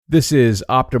This is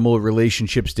Optimal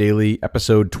Relationships Daily,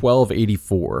 episode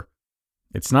 1284.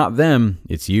 It's not them,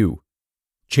 it's you.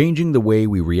 Changing the way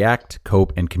we react,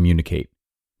 cope, and communicate.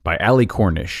 By Allie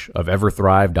Cornish of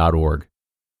everthrive.org.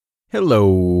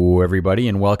 Hello, everybody,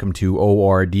 and welcome to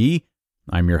ORD.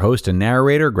 I'm your host and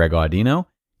narrator, Greg Audino,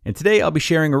 and today I'll be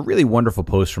sharing a really wonderful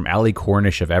post from Allie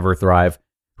Cornish of Everthrive,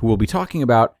 who will be talking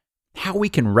about how we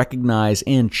can recognize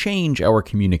and change our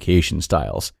communication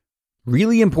styles.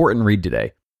 Really important read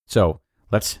today. So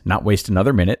let's not waste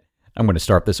another minute. I'm going to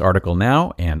start this article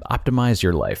now and optimize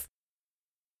your life.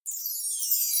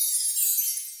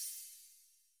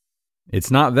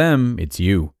 It's not them, it's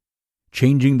you.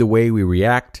 Changing the way we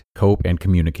react, cope, and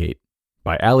communicate.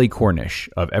 By Allie Cornish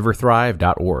of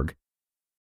everthrive.org.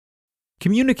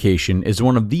 Communication is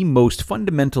one of the most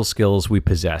fundamental skills we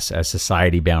possess as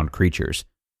society-bound creatures.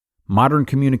 Modern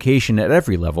communication at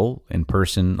every level, in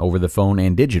person, over the phone,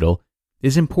 and digital,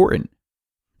 is important.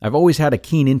 I've always had a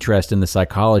keen interest in the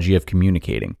psychology of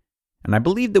communicating, and I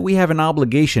believe that we have an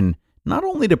obligation not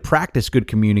only to practice good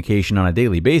communication on a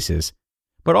daily basis,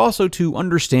 but also to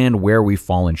understand where we've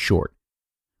fallen short.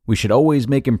 We should always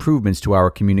make improvements to our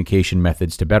communication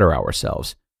methods to better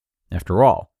ourselves. After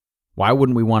all, why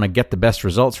wouldn't we want to get the best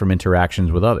results from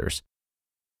interactions with others?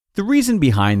 The reason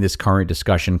behind this current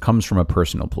discussion comes from a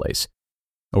personal place.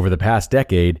 Over the past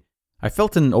decade, I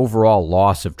felt an overall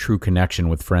loss of true connection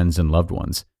with friends and loved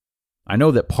ones. I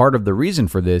know that part of the reason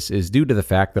for this is due to the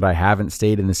fact that I haven't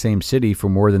stayed in the same city for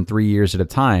more than 3 years at a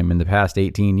time in the past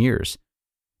 18 years.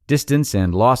 Distance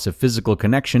and loss of physical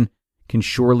connection can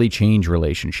surely change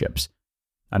relationships.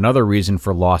 Another reason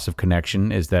for loss of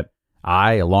connection is that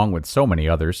I, along with so many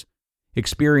others,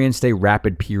 experienced a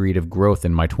rapid period of growth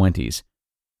in my 20s.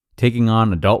 Taking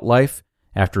on adult life,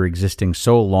 after existing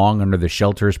so long under the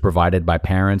shelters provided by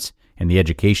parents and the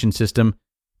education system,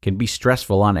 can be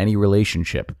stressful on any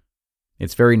relationship.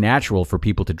 It's very natural for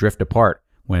people to drift apart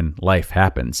when life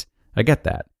happens. I get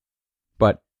that.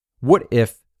 But what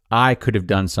if I could have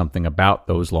done something about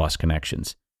those lost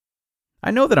connections? I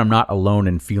know that I'm not alone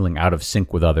in feeling out of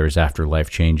sync with others after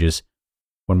life changes.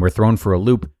 When we're thrown for a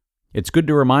loop, it's good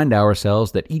to remind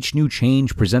ourselves that each new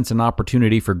change presents an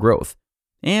opportunity for growth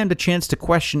and a chance to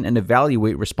question and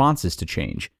evaluate responses to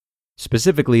change,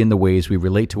 specifically in the ways we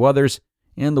relate to others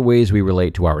and the ways we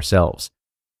relate to ourselves.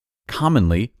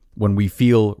 Commonly, when we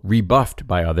feel rebuffed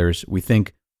by others, we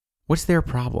think, what's their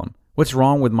problem? What's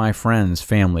wrong with my friends,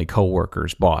 family,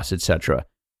 coworkers, boss, etc.?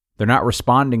 They're not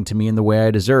responding to me in the way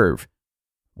I deserve.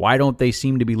 Why don't they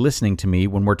seem to be listening to me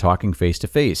when we're talking face to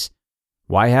face?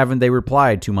 Why haven't they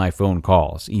replied to my phone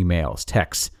calls, emails,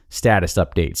 texts, status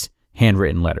updates,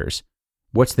 handwritten letters?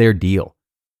 What's their deal?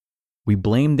 We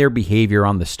blame their behavior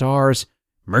on the stars,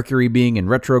 Mercury being in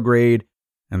retrograde,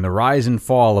 and the rise and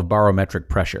fall of barometric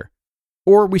pressure.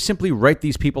 Or we simply write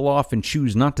these people off and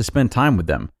choose not to spend time with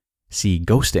them. See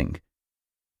ghosting.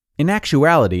 In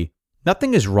actuality,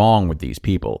 nothing is wrong with these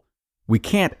people. We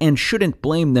can't and shouldn't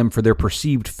blame them for their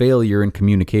perceived failure in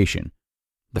communication.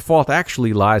 The fault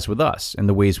actually lies with us and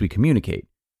the ways we communicate.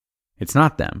 It's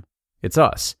not them, it's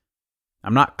us.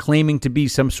 I'm not claiming to be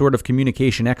some sort of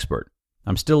communication expert.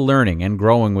 I'm still learning and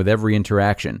growing with every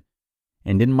interaction.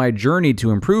 And in my journey to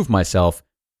improve myself,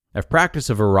 I've practiced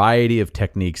a variety of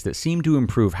techniques that seem to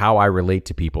improve how I relate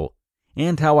to people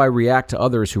and how I react to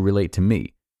others who relate to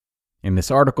me. In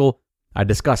this article, I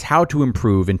discuss how to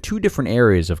improve in 2 different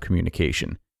areas of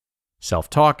communication: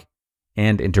 self-talk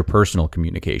and interpersonal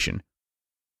communication.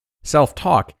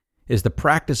 Self-talk is the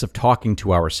practice of talking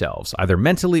to ourselves, either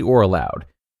mentally or aloud.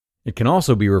 It can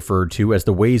also be referred to as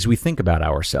the ways we think about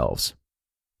ourselves.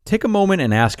 Take a moment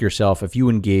and ask yourself if you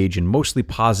engage in mostly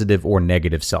positive or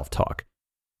negative self-talk.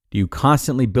 Do you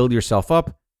constantly build yourself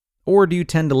up, or do you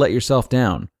tend to let yourself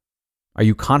down? Are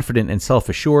you confident and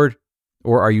self-assured,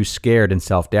 or are you scared and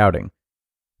self-doubting?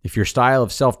 If your style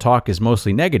of self-talk is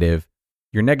mostly negative,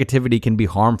 your negativity can be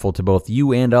harmful to both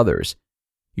you and others.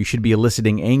 You should be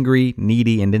eliciting angry,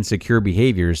 needy, and insecure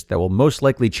behaviors that will most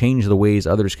likely change the ways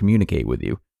others communicate with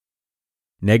you.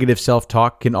 Negative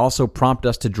self-talk can also prompt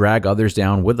us to drag others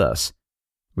down with us.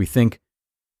 We think,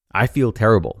 I feel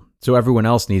terrible, so everyone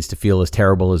else needs to feel as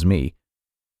terrible as me.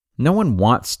 No one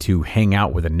wants to hang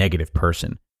out with a negative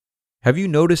person. Have you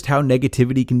noticed how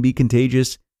negativity can be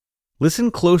contagious?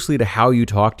 Listen closely to how you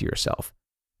talk to yourself.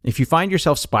 If you find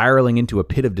yourself spiraling into a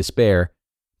pit of despair,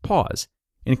 pause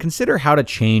and consider how to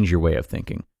change your way of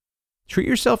thinking. Treat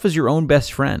yourself as your own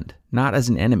best friend, not as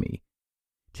an enemy.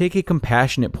 Take a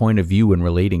compassionate point of view when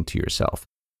relating to yourself.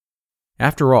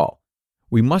 After all,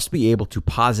 we must be able to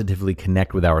positively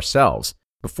connect with ourselves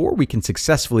before we can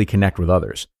successfully connect with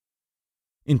others.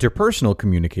 Interpersonal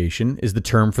communication is the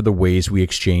term for the ways we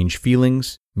exchange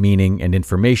feelings, meaning, and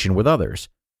information with others.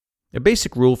 A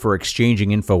basic rule for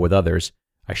exchanging info with others,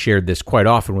 I shared this quite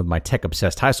often with my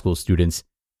tech-obsessed high school students,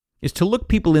 is to look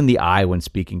people in the eye when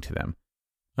speaking to them.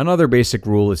 Another basic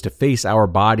rule is to face our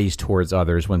bodies towards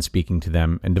others when speaking to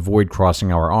them and avoid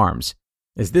crossing our arms,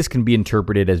 as this can be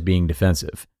interpreted as being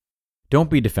defensive.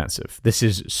 Don't be defensive. This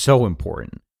is so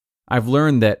important. I've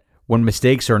learned that when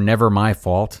mistakes are never my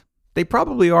fault, they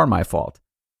probably are my fault.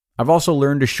 I've also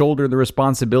learned to shoulder the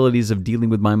responsibilities of dealing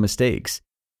with my mistakes.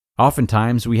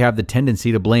 Oftentimes, we have the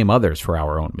tendency to blame others for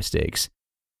our own mistakes.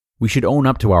 We should own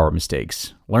up to our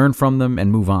mistakes, learn from them,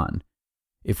 and move on.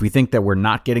 If we think that we're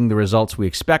not getting the results we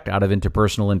expect out of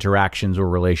interpersonal interactions or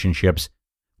relationships,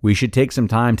 we should take some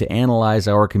time to analyze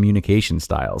our communication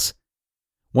styles.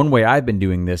 One way I've been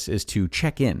doing this is to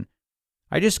check in.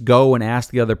 I just go and ask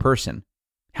the other person,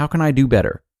 how can I do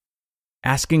better?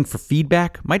 Asking for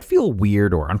feedback might feel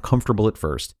weird or uncomfortable at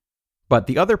first, but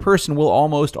the other person will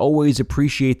almost always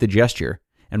appreciate the gesture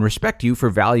and respect you for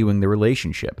valuing the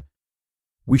relationship.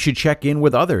 We should check in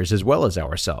with others as well as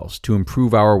ourselves to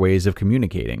improve our ways of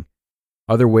communicating.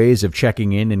 Other ways of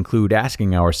checking in include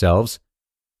asking ourselves,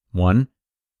 1.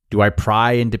 Do I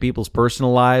pry into people's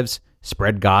personal lives,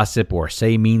 spread gossip, or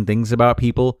say mean things about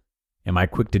people? Am I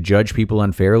quick to judge people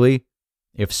unfairly?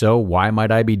 If so, why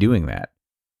might I be doing that?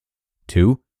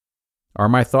 2. Are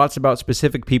my thoughts about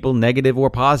specific people negative or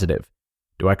positive?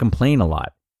 Do I complain a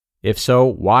lot? If so,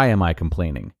 why am I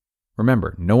complaining?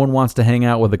 Remember, no one wants to hang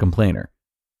out with a complainer.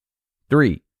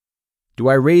 3. Do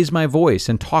I raise my voice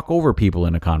and talk over people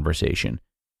in a conversation?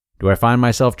 Do I find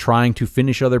myself trying to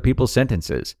finish other people's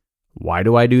sentences? Why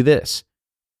do I do this?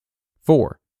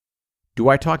 4. Do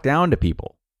I talk down to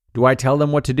people? Do I tell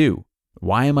them what to do?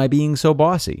 Why am I being so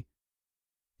bossy?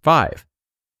 5.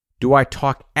 Do I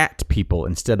talk at people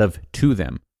instead of to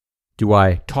them? Do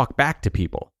I talk back to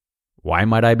people? Why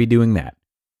might I be doing that?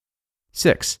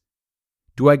 6.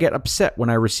 Do I get upset when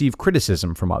I receive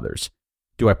criticism from others?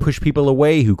 Do I push people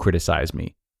away who criticize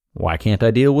me? Why can't I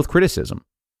deal with criticism?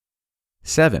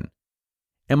 7.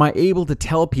 Am I able to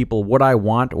tell people what I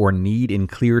want or need in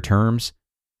clear terms?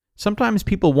 Sometimes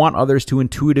people want others to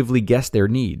intuitively guess their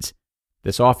needs.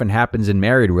 This often happens in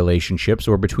married relationships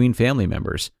or between family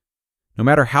members. No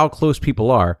matter how close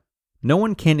people are, no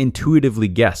one can intuitively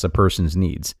guess a person's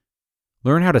needs.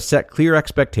 Learn how to set clear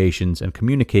expectations and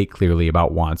communicate clearly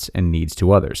about wants and needs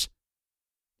to others.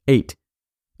 8.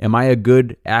 Am I a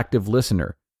good, active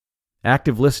listener?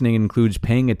 Active listening includes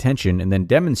paying attention and then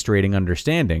demonstrating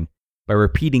understanding by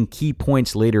repeating key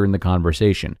points later in the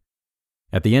conversation.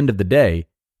 At the end of the day,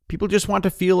 people just want to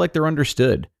feel like they're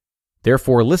understood.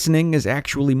 Therefore, listening is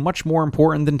actually much more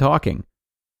important than talking.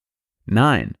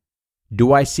 9.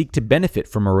 Do I seek to benefit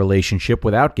from a relationship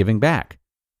without giving back?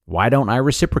 Why don't I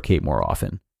reciprocate more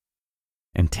often?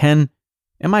 And 10.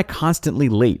 Am I constantly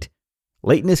late?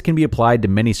 Lateness can be applied to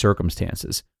many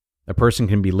circumstances. A person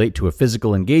can be late to a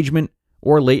physical engagement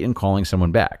or late in calling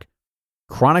someone back.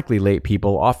 Chronically late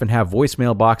people often have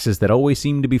voicemail boxes that always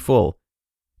seem to be full.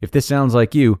 If this sounds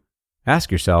like you,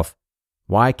 ask yourself,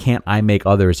 why can't I make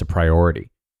others a priority?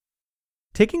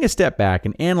 Taking a step back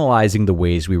and analyzing the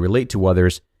ways we relate to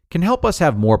others can help us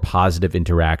have more positive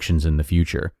interactions in the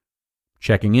future.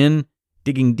 Checking in,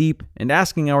 digging deep, and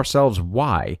asking ourselves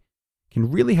why can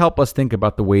really help us think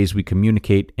about the ways we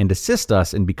communicate and assist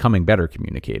us in becoming better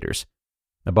communicators.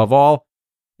 Above all,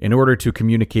 in order to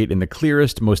communicate in the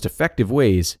clearest, most effective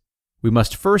ways, we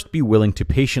must first be willing to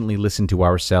patiently listen to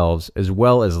ourselves as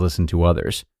well as listen to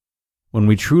others. When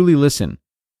we truly listen,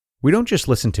 we don't just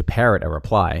listen to parrot a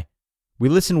reply. We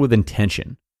listen with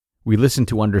intention. We listen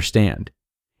to understand.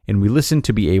 And we listen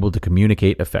to be able to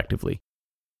communicate effectively.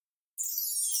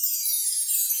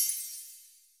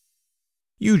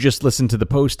 You just listened to the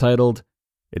post titled,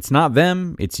 "It's Not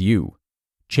Them, It's You.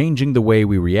 Changing the Way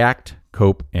We React,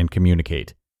 Cope, and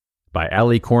Communicate," by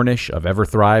Allie Cornish of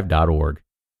everthrive.org.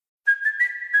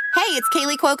 Hey, it's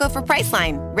Kaylee Cuoco for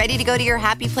Priceline. Ready to go to your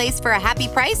happy place for a happy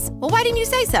price? Well, why didn't you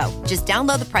say so? Just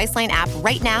download the Priceline app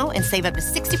right now and save up to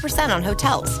 60% on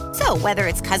hotels. So whether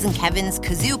it's Cousin Kevin's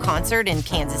Kazoo Concert in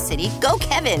Kansas City, go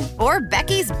Kevin, or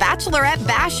Becky's Bachelorette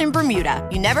Bash in Bermuda,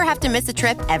 you never have to miss a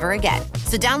trip ever again.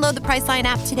 So download the Priceline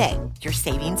app today. Your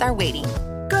savings are waiting.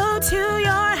 Go to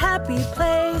your happy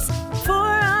place for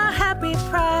a happy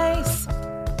price.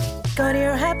 Go to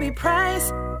your happy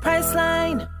price,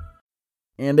 Priceline.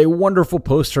 And a wonderful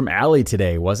post from Allie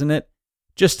today, wasn't it?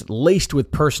 Just laced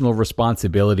with personal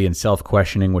responsibility and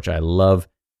self-questioning, which I love.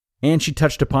 And she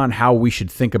touched upon how we should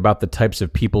think about the types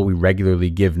of people we regularly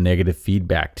give negative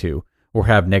feedback to or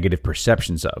have negative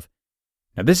perceptions of.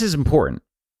 Now, this is important.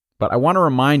 but I want to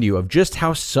remind you of just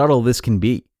how subtle this can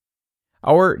be.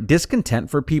 Our discontent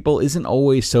for people isn't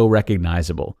always so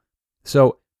recognizable.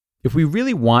 So, if we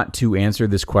really want to answer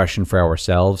this question for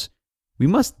ourselves, we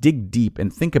must dig deep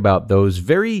and think about those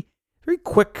very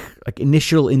quick,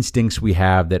 initial instincts we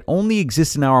have that only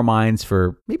exist in our minds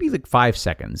for maybe 5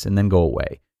 seconds and then go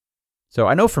away. So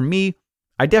I know for me,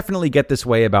 I definitely get this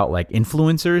way about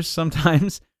influencers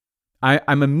sometimes.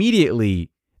 I'm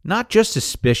immediately not just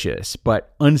suspicious,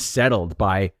 but unsettled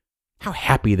by how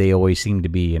happy they always seem to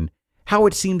be and how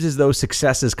it seems as though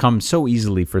success has come so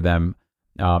easily for them,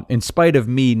 in spite of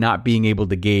me not being able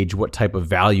to gauge what type of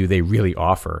value they really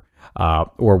offer,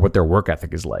 or what their work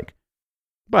ethic is like.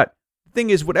 But the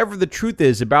thing is, whatever the truth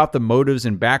is about the motives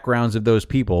and backgrounds of those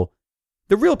people,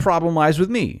 the real problem lies with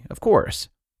me, of course.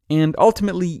 And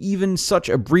ultimately, even such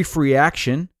a brief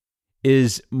reaction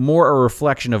is more a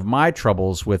reflection of my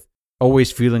troubles with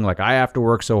always feeling like I have to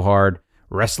work so hard,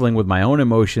 wrestling with my own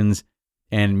emotions,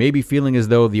 and maybe feeling as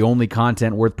though the only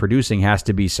content worth producing has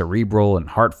to be cerebral and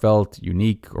heartfelt,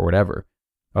 unique, or whatever.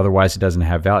 Otherwise, it doesn't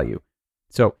have value.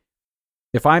 So,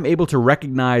 if I'm able to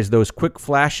recognize those quick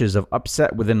flashes of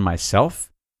upset within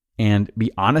myself and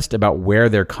be honest about where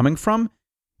they're coming from,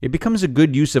 it becomes a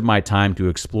good use of my time to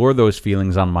explore those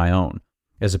feelings on my own,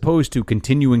 as opposed to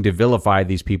continuing to vilify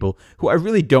these people who I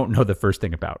really don't know the first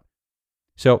thing about.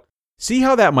 So, see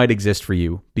how that might exist for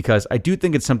you, because I do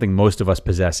think it's something most of us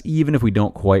possess, even if we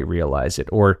don't quite realize it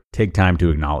or take time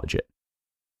to acknowledge it.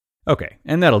 Okay,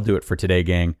 and that'll do it for today,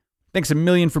 gang. Thanks a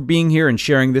million for being here and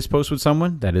sharing this post with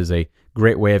someone. That is a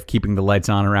great way of keeping the lights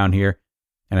on around here.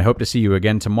 And I hope to see you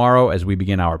again tomorrow as we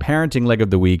begin our parenting leg of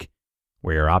the week,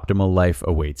 where your optimal life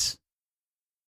awaits.